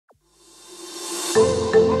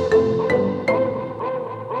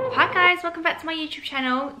guys, welcome back to my YouTube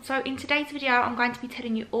channel. So in today's video I'm going to be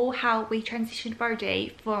telling you all how we transitioned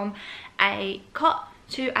Brodie from a cot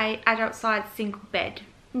to a adult sized single bed.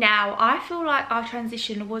 Now I feel like our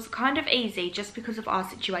transition was kind of easy just because of our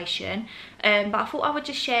situation, but I thought I would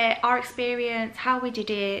just share our experience, how we did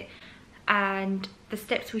it and the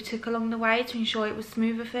steps we took along the way to ensure it was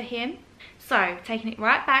smoother for him. So taking it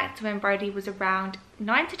right back to when Brodie was around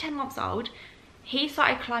 9 to 10 months old, he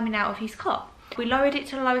started climbing out of his cot. We lowered it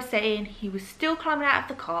to the lowest setting, he was still climbing out of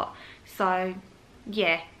the cot. So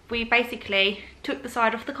yeah, we basically took the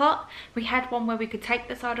side off the cot. We had one where we could take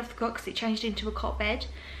the side off the cot because it changed into a cot bed.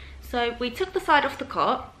 So we took the side off the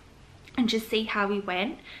cot and just see how he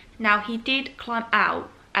went. Now he did climb out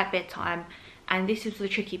at bedtime, and this was the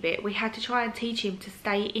tricky bit. We had to try and teach him to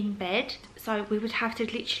stay in bed. So we would have to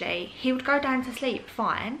literally, he would go down to sleep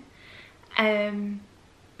fine,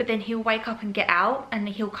 but then he'll wake up and get out and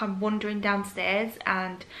he'll come wandering downstairs.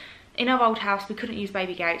 And in our old house we couldn't use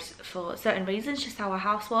baby gates for certain reasons, just how our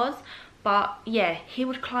house was. But yeah, he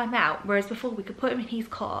would climb out, whereas before we could put him in his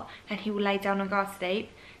cot and he would lay down and go to sleep.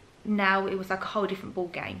 Now it was like a whole different ball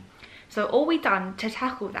game. So all we done to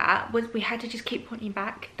tackle that was we had to just keep putting him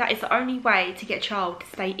back. That is the only way to get a child to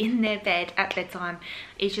stay in their bed at bedtime,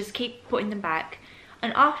 is just keep putting them back.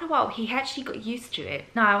 And after a while he actually got used to it.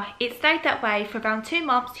 Now it stayed that way for around 2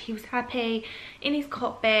 months. He was happy in his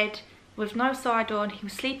cot bed with no side on, he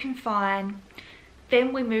was sleeping fine.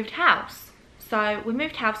 Then we moved house. So we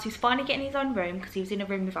moved house, he was finally getting his own room because he was in a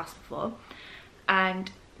room with us before. And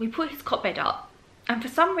we put his cot bed up, and for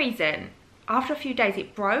some reason after a few days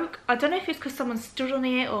it broke. I don't know if it's because someone stood on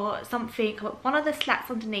it or something, but one of the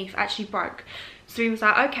slats underneath actually broke. So he was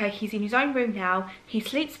like, okay, he's in his own room now, he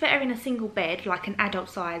sleeps better in a single bed, like an adult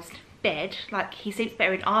sized bed, like he sleeps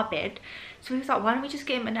better in our bed. So he was like, why don't we just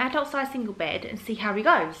get him an adult sized single bed and see how he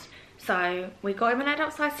goes. So we got him an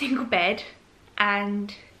adult sized single bed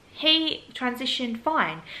and he transitioned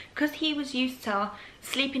fine. Because he was used to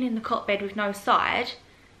sleeping in the cot bed with no side,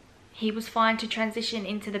 he was fine to transition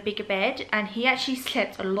into the bigger bed, and he actually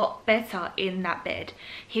slept a lot better in that bed.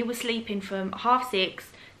 He was sleeping from 6:30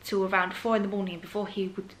 to around 4 in the morning before he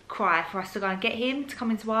would cry for us to go and get him to come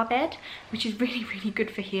into our bed, which is really, really good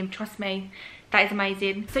for him. Trust me, that is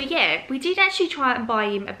amazing. So yeah, we did actually try and buy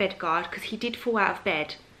him a bed guard because he did fall out of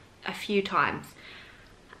bed a few times.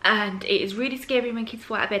 And it is really scary when kids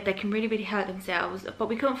fall out of bed, they can really, really hurt themselves. But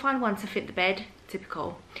we couldn't find one to fit the bed,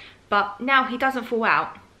 typical. But now he doesn't fall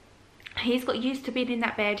out. He's got used to being in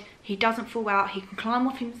that bed, he doesn't fall out, he can climb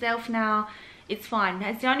off himself now, it's fine.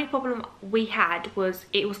 That's the only problem we had, was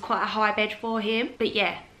it was quite a high bed for him. But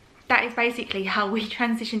yeah, that is basically how we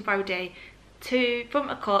transitioned Brodie from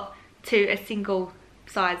a cot to a single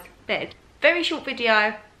size bed. Very short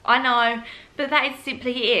video, I know, but that is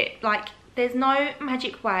simply it. Like, there's no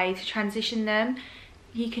magic way to transition them.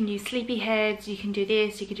 You can use sleepy heads, you can do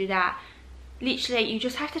this, you can do that. Literally, you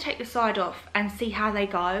just have to take the side off and see how they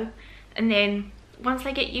go. And then once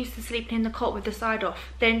they get used to sleeping in the cot with the side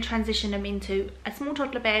off, then transition them into a small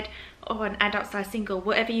toddler bed or an adult size single,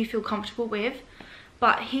 whatever you feel comfortable with.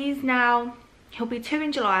 But he'll be 2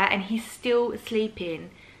 in July and he's still sleeping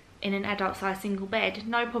in an adult size single bed,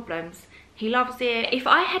 no problems. He loves it. If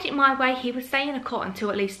I had it my way, he would stay in a cot until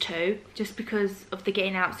at least 2, just because of the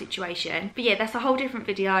getting out situation. But yeah, that's a whole different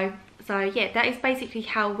video. So yeah, that is basically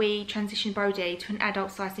how we transitioned Brodie to an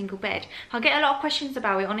adult size single bed. I get a lot of questions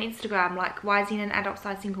about it on Instagram, like why is he in an adult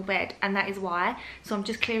size single bed, and that is why. So I'm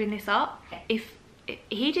just clearing this up. If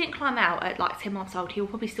he didn't climb out at like 10 months old, he will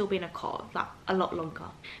probably still be in a cot like a lot longer.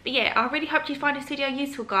 But yeah, I really hope you find this video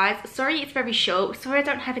useful, guys. Sorry it's very short, sorry I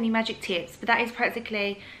don't have any magic tips, but that is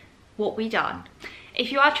practically what we done. If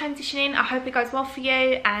you are transitioning, I hope it goes well for you,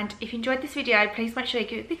 and if you enjoyed this video, please make sure you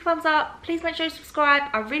give it a big thumbs up, please make sure you subscribe,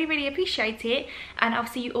 I really, really appreciate it, and I'll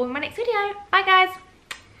see you all in my next video. Bye guys.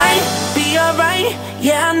 Be alright,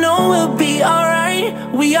 yeah, I know we'll be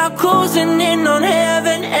alright. We are closing in on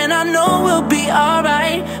heaven, and I know we'll be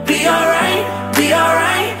alright. Be alright.